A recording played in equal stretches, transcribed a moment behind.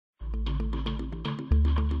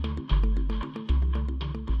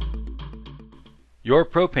Your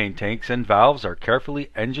propane tanks and valves are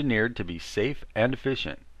carefully engineered to be safe and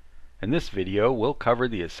efficient. In this video, we'll cover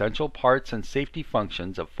the essential parts and safety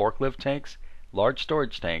functions of forklift tanks, large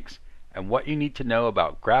storage tanks, and what you need to know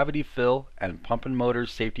about gravity fill and pump and motor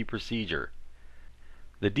safety procedure.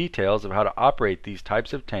 The details of how to operate these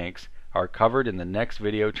types of tanks are covered in the next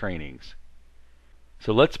video trainings.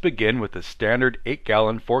 So let's begin with the standard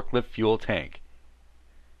 8-gallon forklift fuel tank.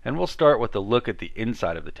 And we'll start with a look at the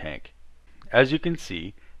inside of the tank. As you can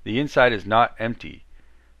see, the inside is not empty.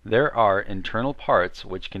 There are internal parts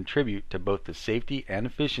which contribute to both the safety and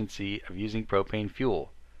efficiency of using propane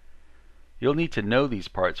fuel. You'll need to know these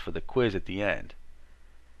parts for the quiz at the end.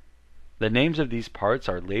 The names of these parts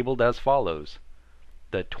are labeled as follows: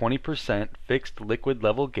 the 20% fixed liquid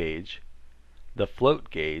level gauge, the float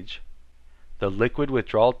gauge, the liquid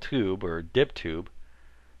withdrawal tube or dip tube,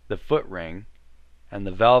 the foot ring, and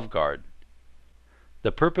the valve guard.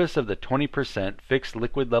 The purpose of the 20% fixed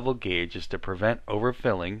liquid level gauge is to prevent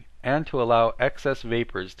overfilling and to allow excess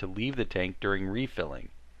vapors to leave the tank during refilling.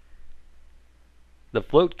 The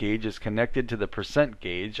float gauge is connected to the percent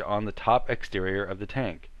gauge on the top exterior of the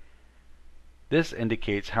tank. This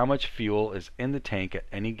indicates how much fuel is in the tank at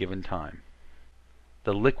any given time.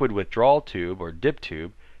 The liquid withdrawal tube or dip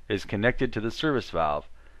tube is connected to the service valve.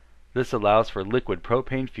 This allows for liquid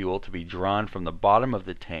propane fuel to be drawn from the bottom of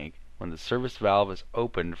the tank when the service valve is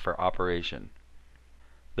opened for operation.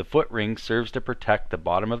 The foot ring serves to protect the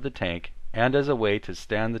bottom of the tank and as a way to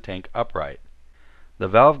stand the tank upright. The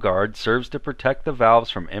valve guard serves to protect the valves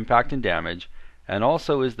from impact and damage, and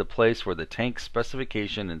also is the place where the tank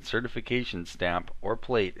specification and certification stamp or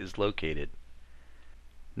plate is located.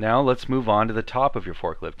 Now let's move on to the top of your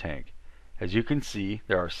forklift tank. As you can see,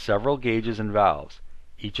 there are several gauges and valves.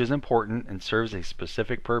 Each is important and serves a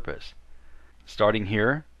specific purpose. Starting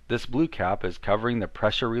here, this blue cap is covering the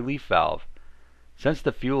pressure relief valve. Since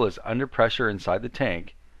the fuel is under pressure inside the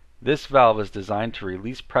tank, this valve is designed to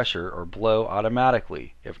release pressure or blow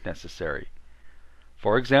automatically if necessary.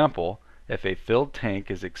 For example, if a filled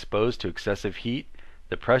tank is exposed to excessive heat,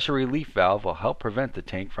 the pressure relief valve will help prevent the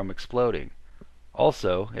tank from exploding.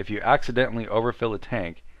 Also, if you accidentally overfill a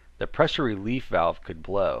tank, the pressure relief valve could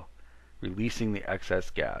blow, releasing the excess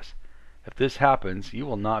gas. If this happens, you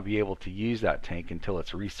will not be able to use that tank until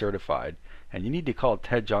it's recertified, and you need to call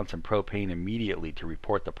Ted Johnson Propane immediately to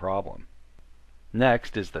report the problem.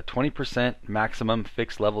 Next is the 20% maximum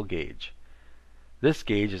fixed level gauge. This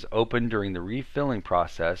gauge is opened during the refilling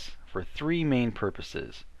process for three main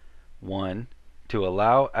purposes. 1. To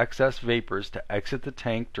allow excess vapors to exit the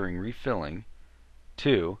tank during refilling.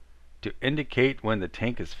 2. To indicate when the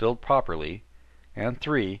tank is filled properly, and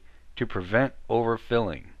 3. To prevent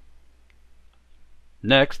overfilling.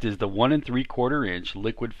 Next is the 1 3/4 inch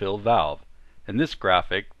liquid fill valve. In this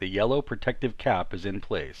graphic, the yellow protective cap is in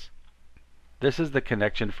place. This is the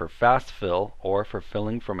connection for fast fill or for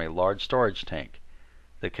filling from a large storage tank.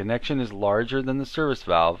 The connection is larger than the service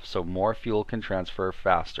valve, so more fuel can transfer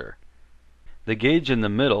faster. The gauge in the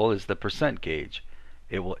middle is the percent gauge.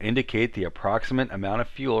 It will indicate the approximate amount of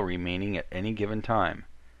fuel remaining at any given time.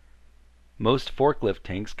 Most forklift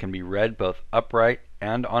tanks can be read both upright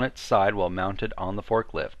and on its side while mounted on the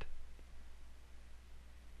forklift.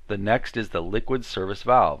 The next is the liquid service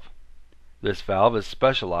valve. This valve is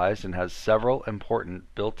specialized and has several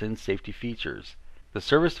important built-in safety features. The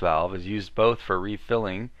service valve is used both for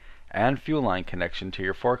refilling and fuel line connection to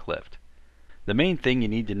your forklift. The main thing you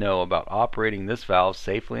need to know about operating this valve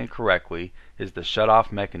safely and correctly is the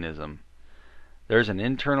shut-off mechanism. There's an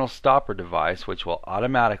internal stopper device which will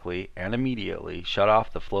automatically and immediately shut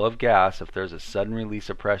off the flow of gas if there's a sudden release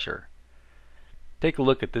of pressure. Take a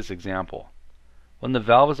look at this example. When the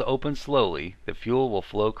valve is opened slowly, the fuel will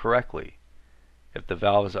flow correctly. If the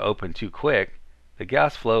valve is opened too quick, the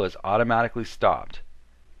gas flow is automatically stopped.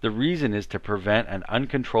 The reason is to prevent an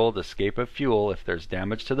uncontrolled escape of fuel if there's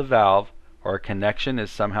damage to the valve or a connection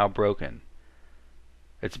is somehow broken.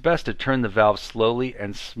 It's best to turn the valve slowly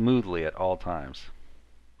and smoothly at all times.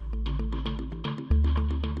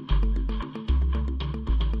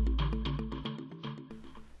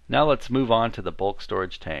 Now let's move on to the bulk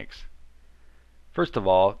storage tanks. First of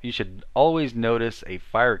all, you should always notice a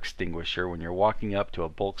fire extinguisher when you're walking up to a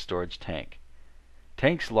bulk storage tank.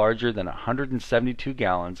 Tanks larger than 172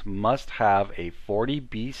 gallons must have a 40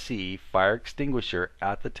 BC fire extinguisher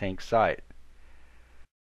at the tank site.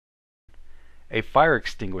 A fire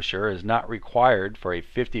extinguisher is not required for a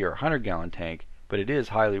 50 or 100 gallon tank, but it is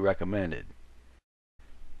highly recommended.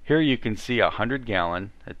 Here you can see a 100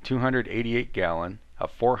 gallon, a 288 gallon, a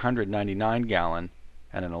 499 gallon,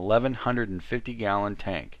 and an 1150 gallon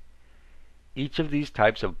tank. Each of these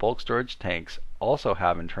types of bulk storage tanks also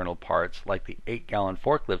have internal parts like the 8-gallon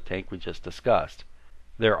forklift tank we just discussed.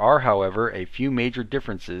 There are, however, a few major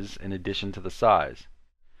differences in addition to the size.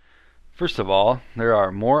 First of all, there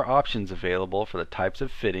are more options available for the types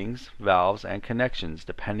of fittings, valves, and connections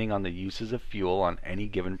depending on the uses of fuel on any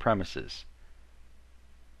given premises.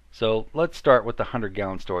 So let's start with the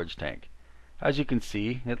 100-gallon storage tank. As you can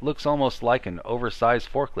see, it looks almost like an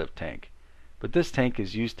oversized forklift tank, but this tank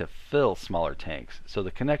is used to fill smaller tanks, so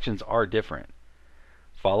the connections are different.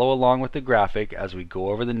 Follow along with the graphic as we go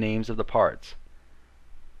over the names of the parts.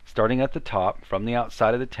 Starting at the top, from the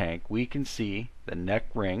outside of the tank, we can see the neck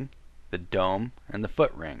ring, the dome, and the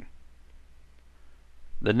foot ring.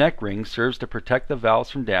 The neck ring serves to protect the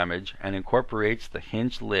valves from damage and incorporates the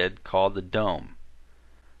hinged lid called the dome.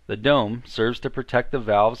 The dome serves to protect the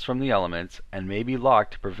valves from the elements and may be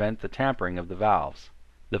locked to prevent the tampering of the valves.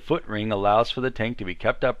 The foot ring allows for the tank to be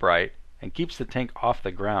kept upright and keeps the tank off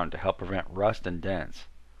the ground to help prevent rust and dents.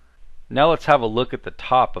 Now let's have a look at the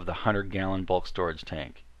top of the 100-gallon bulk storage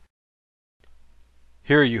tank.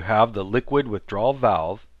 Here you have the liquid withdrawal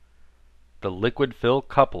valve, the liquid fill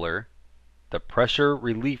coupler, the pressure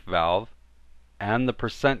relief valve, and the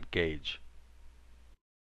percent gauge.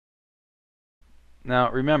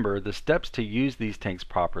 Now remember, the steps to use these tanks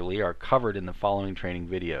properly are covered in the following training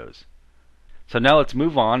videos. So now let's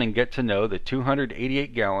move on and get to know the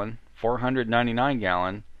 288-gallon,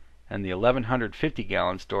 499-gallon, and the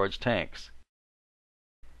 1150-gallon storage tanks.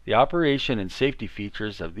 The operation and safety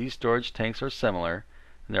features of these storage tanks are similar,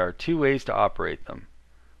 and there are two ways to operate them.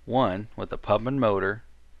 One with a pump and motor,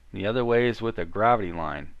 and the other way is with a gravity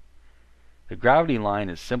line. The gravity line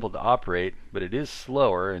is simple to operate, but it is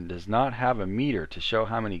slower and does not have a meter to show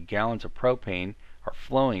how many gallons of propane are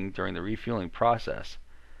flowing during the refueling process.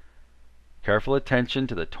 Careful attention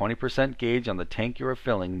to the 20% gauge on the tank you are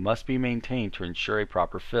filling must be maintained to ensure a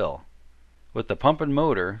proper fill. With the pump and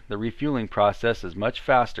motor, the refueling process is much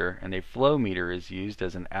faster and a flow meter is used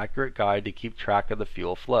as an accurate guide to keep track of the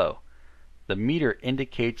fuel flow. The meter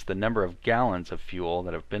indicates the number of gallons of fuel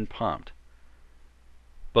that have been pumped.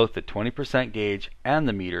 Both the 20% gauge and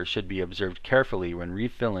the meter should be observed carefully when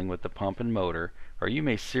refilling with the pump and motor, or you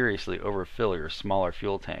may seriously overfill your smaller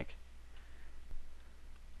fuel tank.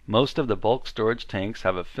 Most of the bulk storage tanks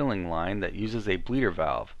have a filling line that uses a bleeder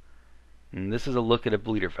valve. And this is a look at a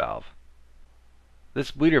bleeder valve.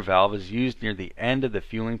 This bleeder valve is used near the end of the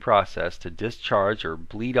fueling process to discharge or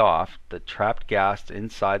bleed off the trapped gas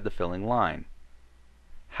inside the filling line.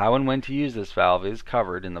 How and when to use this valve is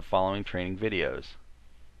covered in the following training videos.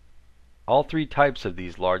 All three types of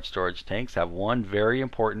these large storage tanks have one very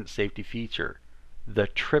important safety feature: the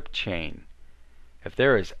trip chain. If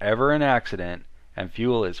there is ever an accident and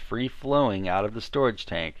fuel is free flowing out of the storage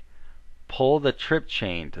tank, pull the trip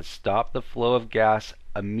chain to stop the flow of gas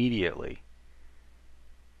immediately.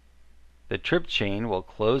 The trip chain will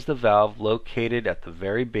close the valve located at the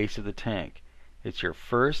very base of the tank. It's your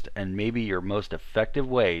first and maybe your most effective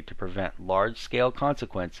way to prevent large-scale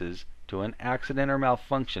consequences to an accident or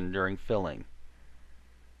malfunction during filling.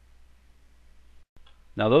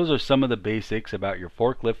 Now those are some of the basics about your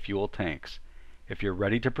forklift fuel tanks. If you're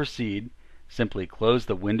ready to proceed, simply close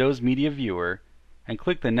the Windows Media Viewer and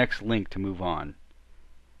click the next link to move on.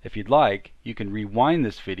 If you'd like, you can rewind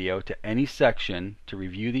this video to any section to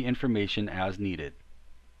review the information as needed.